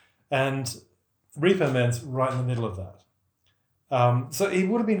 And Repo Man's right in the middle of that. So it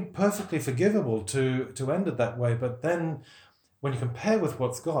would have been perfectly forgivable to end it that way, but then when you compare with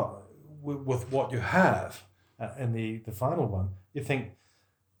with what you have in the final one, you think,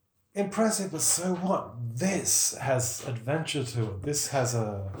 impressive, but so what? This has adventure to it. This has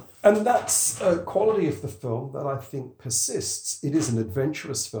And that's a quality of the film that I think persists. It is an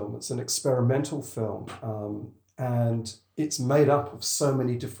adventurous film. It's an experimental film. and it's made up of so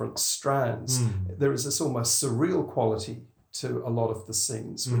many different strands. There is this almost surreal quality to a lot of the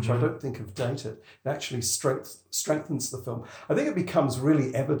scenes, which I don't think have dated. It actually strengthens the film. I think it becomes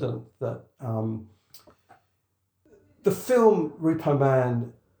really evident that the film Repo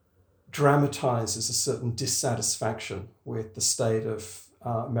Man dramatizes a certain dissatisfaction with the state of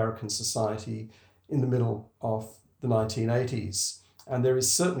American society in the middle of the 1980s. And there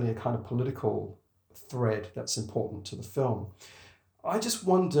is certainly a kind of political thread that's important to the film. I just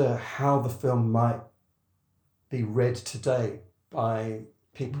wonder how the film might be read today by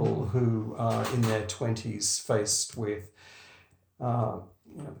people who are in their 20s faced with the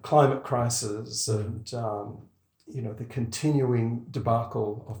climate crisis and the continuing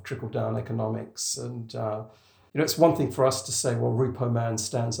debacle of trickle-down economics. And it's one thing for us to say, well, Repo Man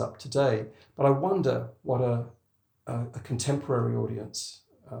stands up today, but I wonder what a contemporary audience,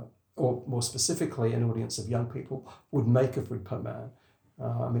 or more specifically an audience of young people, would make of Repo Man.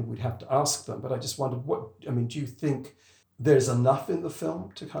 We'd have to ask them, but I just wondered, do you think there's enough in the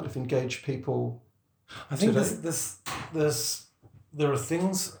film to kind of engage people? I think there are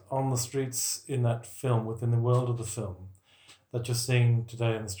things on the streets in that film, within the world of the film, that you're seeing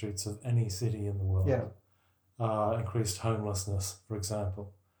today in the streets of any city in the world. Yeah. Increased homelessness, for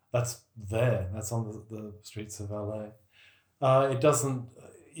example. That's there. That's on the streets of LA. It doesn't,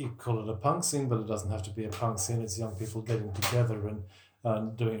 you call it a punk scene, but it doesn't have to be a punk scene. It's young people getting together and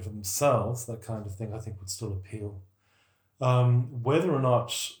doing it for themselves. That kind of thing, I think, would still appeal. Whether or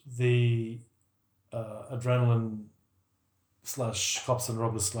not the adrenaline / cops and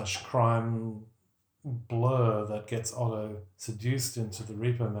robbers / crime blur that gets Otto seduced into the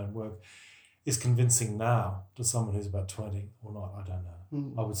Repo Man work is convincing now to someone who's about 20 or not, I don't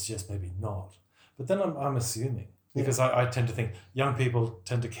know. I would suggest maybe not. But then I'm assuming, because I tend to think young people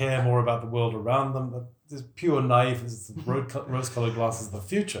tend to care more about the world around them. It's pure naive, it's rose-colored glasses of the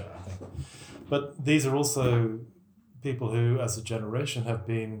future, I think. But these are also people who, as a generation, have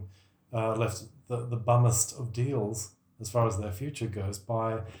been left the bummest of deals as far as their future goes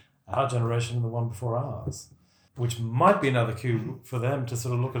by our generation and the one before ours, which might be another cue for them to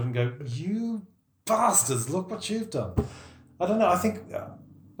sort of look at it and go, you bastards, look what you've done. I don't know, I think...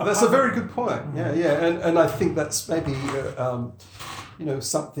 that's a very good point. Yeah. And I think that's maybe,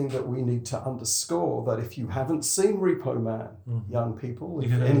 something that we need to underscore, that if you haven't seen Repo Man, young people,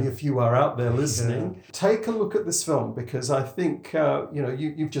 if any of you are out there listening, take a look at this film, because I think,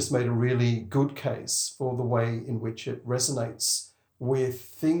 you've just made a really good case for the way in which it resonates with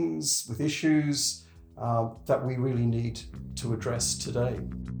things, with issues that we really need to address today.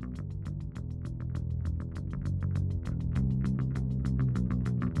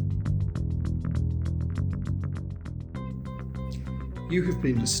 You have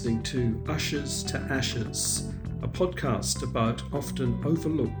been listening to Ushers to Ashes, a podcast about often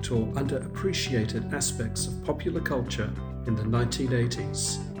overlooked or underappreciated aspects of popular culture in the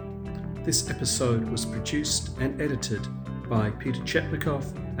 1980s. This episode was produced and edited by Peter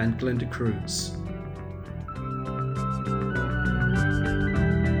Chetnikoff and Glenda Cruz.